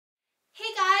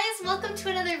welcome to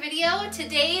another video.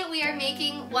 Today we are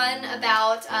making one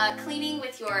about cleaning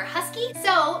with your husky.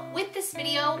 So with this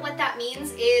video, what that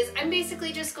means is I'm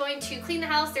basically just going to clean the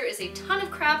house. There is a ton of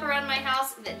crap around my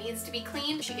house that needs to be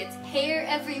cleaned. She gets hair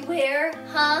everywhere,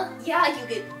 huh? Yeah, you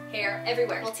get hair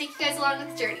everywhere. We'll take you guys along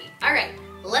with the journey. All right,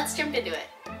 let's jump into it.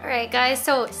 All right guys,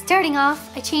 so starting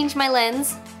off, I changed my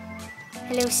lens.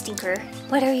 Hello Stinker,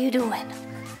 what are you doing?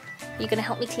 Are you gonna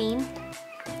help me clean?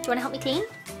 Do you wanna help me clean?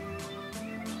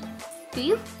 Do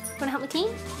you? Wanna help me clean?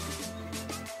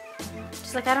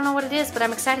 She's like, I don't know what it is, but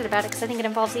I'm excited about it because I think it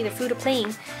involves either food or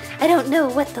playing. I don't know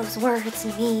what those words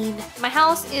mean. My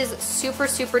house is super,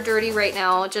 super dirty right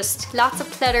now. Just lots of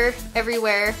clutter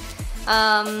everywhere.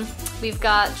 We've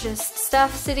got just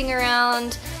stuff sitting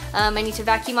around. I need to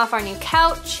vacuum off our new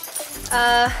couch.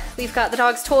 We've got the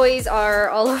dog's toys are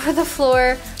all over the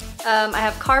floor. I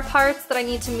have car parts that I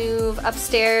need to move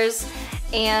upstairs.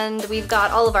 And we've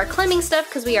got all of our climbing stuff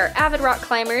because we are avid rock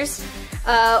climbers.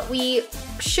 We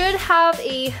should have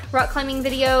a rock climbing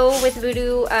video with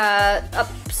Voodoo up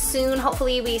soon.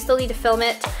 Hopefully, we still need to film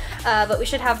it, but we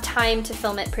should have time to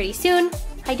film it pretty soon.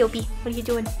 Hi Dopey, what are you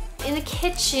doing? In the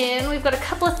kitchen, we've got a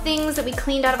couple of things that we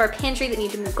cleaned out of our pantry that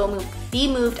need to be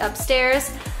moved upstairs.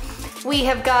 We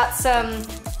have got some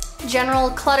general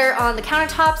clutter on the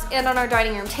countertops and on our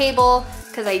dining room table,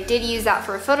 because I did use that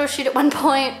for a photo shoot at one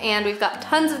point, and we've got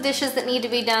tons of dishes that need to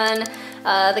be done.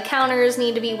 The counters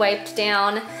need to be wiped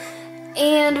down,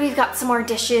 and we've got some more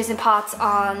dishes and pots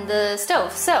on the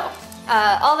stove. So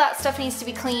all that stuff needs to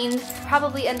be cleaned.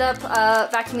 Probably end up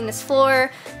vacuuming this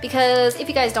floor, because if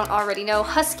you guys don't already know,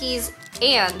 Huskies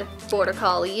and Border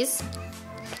Collies,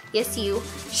 yes you,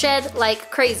 shed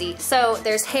like crazy. So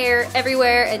there's hair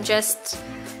everywhere and just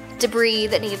debris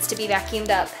that needs to be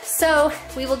vacuumed up. So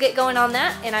we will get going on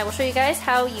that, and I will show you guys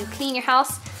how you clean your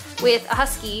house with a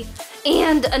husky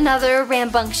and another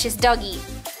rambunctious doggy.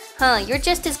 Huh, you're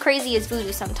just as crazy as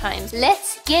Voodoo sometimes.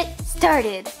 Let's get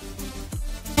started.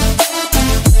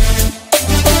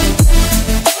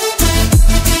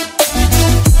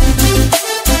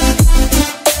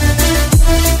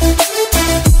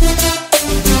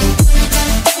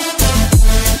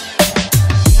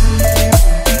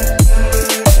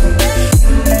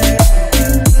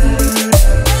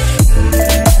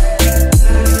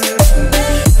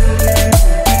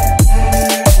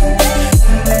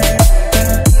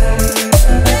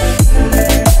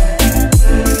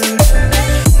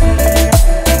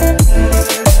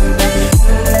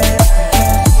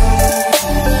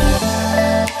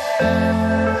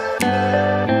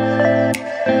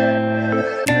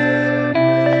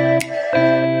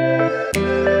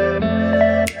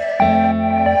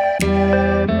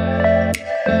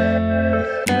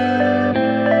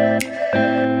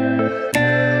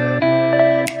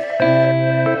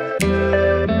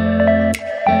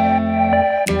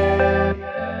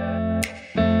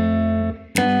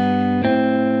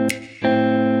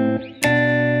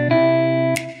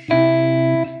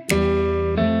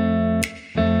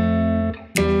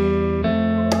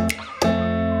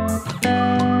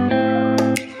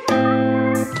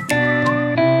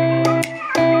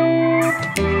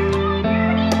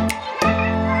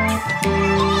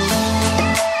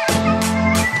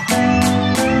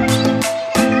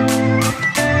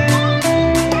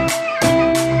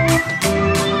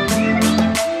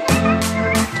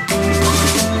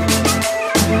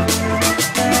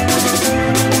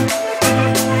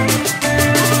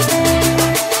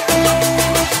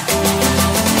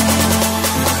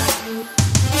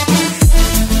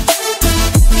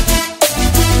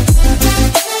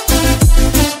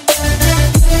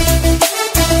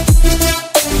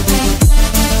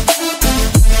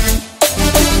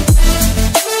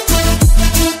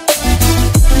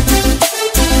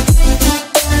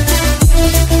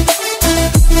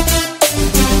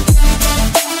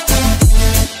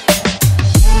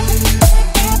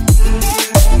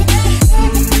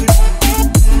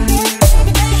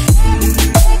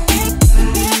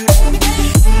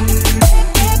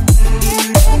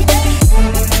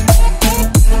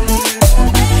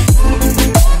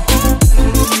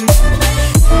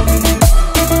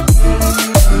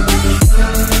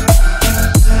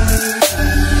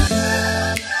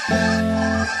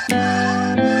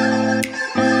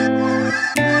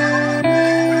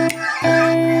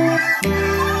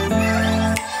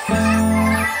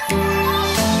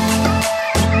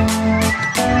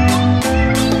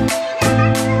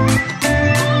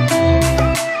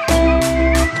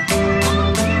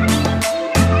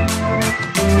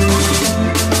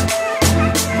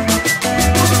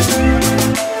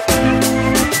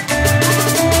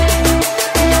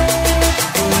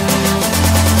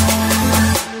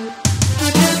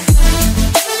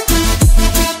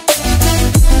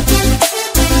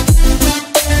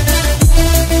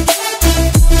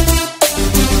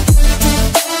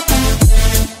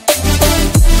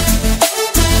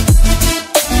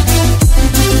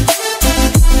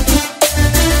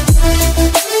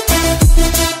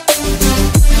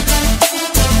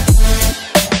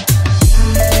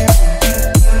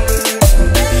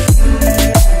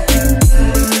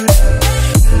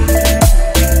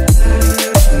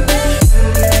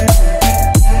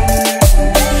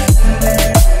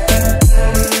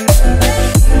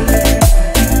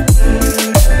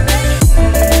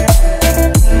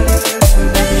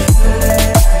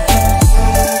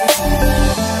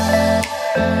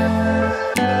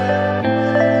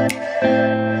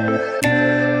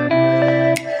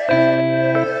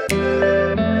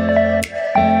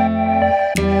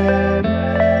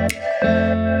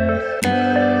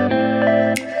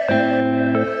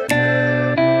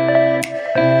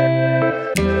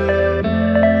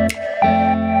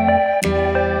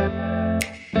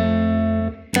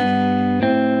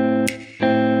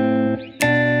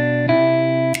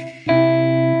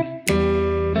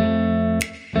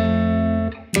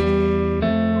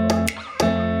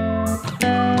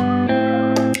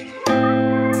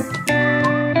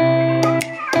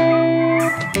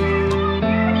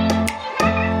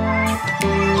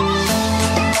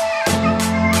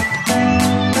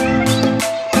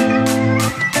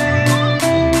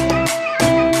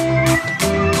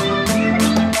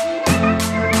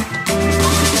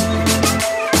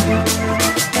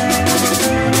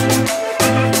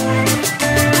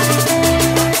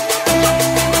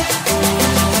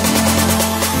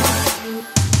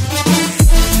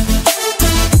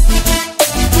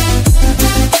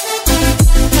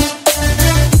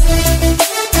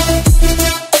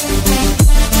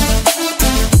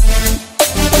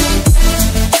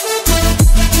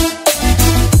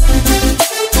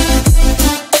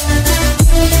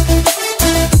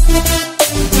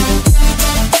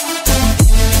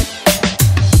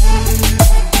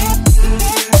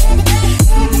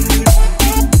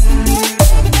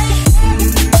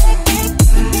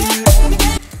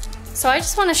 I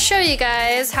just want to show you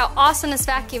guys how awesome this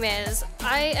vacuum is.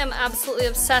 I am absolutely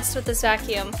obsessed with this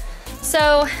vacuum.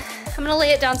 So I'm gonna lay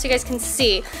it down so you guys can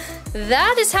see.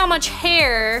 That is how much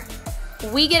hair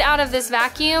we get out of this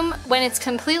vacuum when it's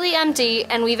completely empty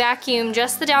and we vacuum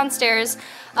just the downstairs.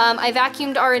 I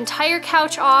vacuumed our entire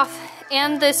couch off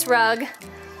and this rug.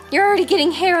 You're already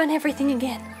getting hair on everything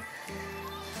again.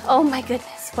 Oh my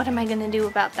goodness, what am I gonna do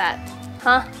about that?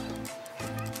 Huh?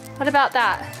 What about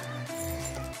that?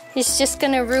 It's just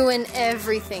gonna ruin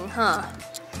everything, huh?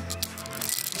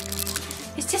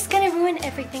 It's just gonna ruin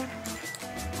everything.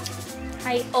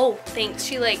 Oh, thanks.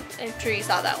 She like, I'm sure you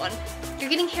saw that one. You're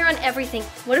getting hair on everything.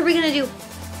 What are we gonna do?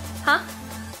 Huh?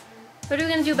 What are we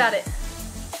gonna do about it?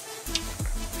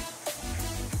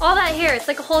 All that hair, it's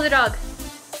like a whole other dog.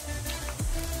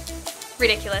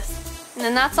 Ridiculous. And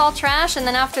then that's all trash, and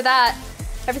then after that,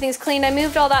 everything's cleaned. I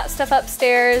moved all that stuff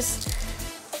upstairs.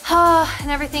 And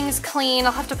everything's clean.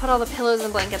 I'll have to put all the pillows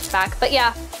and blankets back. But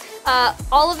yeah,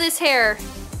 all of this hair,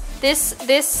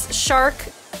 this Shark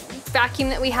vacuum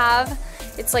that we have,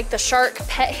 it's like the Shark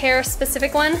pet hair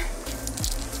specific one.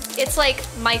 It's like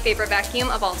my favorite vacuum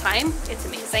of all time. It's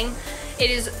amazing. It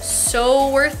is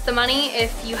so worth the money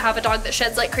if you have a dog that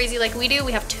sheds like crazy like we do.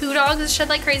 We have 2 dogs that shed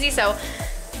like crazy, so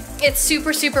it's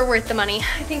super, super worth the money.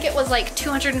 I think it was like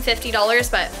 $250,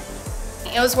 but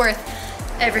it was worth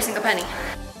every single penny.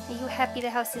 Are you happy the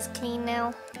house is clean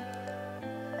now?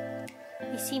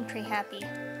 You seem pretty happy.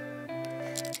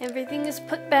 Everything is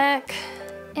put back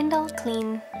and all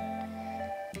clean.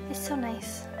 It's so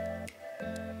nice.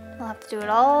 I'll have to do it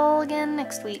all again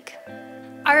next week.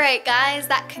 Alright guys,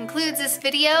 that concludes this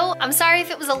video. I'm sorry if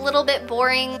it was a little bit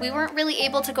boring. We weren't really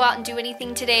able to go out and do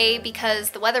anything today because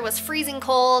the weather was freezing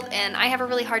cold and I have a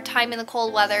really hard time in the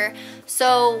cold weather.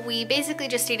 So we basically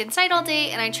just stayed inside all day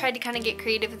and I tried to kind of get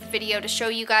creative with the video to show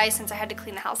you guys since I had to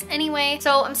clean the house anyway.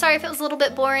 So I'm sorry if it was a little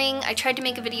bit boring. I tried to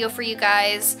make a video for you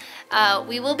guys.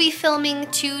 We will be filming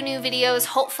 2 new videos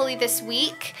hopefully this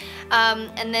week.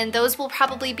 And then those will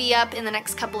probably be up in the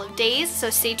next couple of days,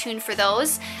 so stay tuned for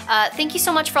those. Thank you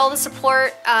so much for all the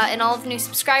support and all of the new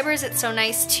subscribers. It's so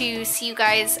nice to see you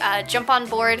guys jump on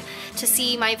board to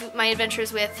see my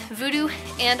adventures with Voodoo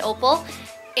and Opal.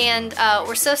 And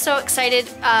we're so excited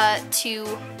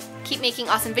to keep making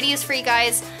awesome videos for you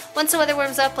guys. Once the weather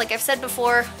warms up, like I've said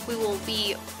before, we will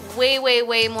be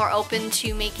way more open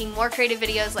to making more creative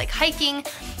videos like hiking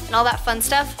and all that fun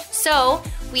stuff. So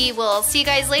we will see you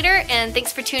guys later, and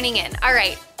thanks for tuning in.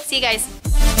 Alright, see you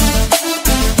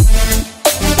guys.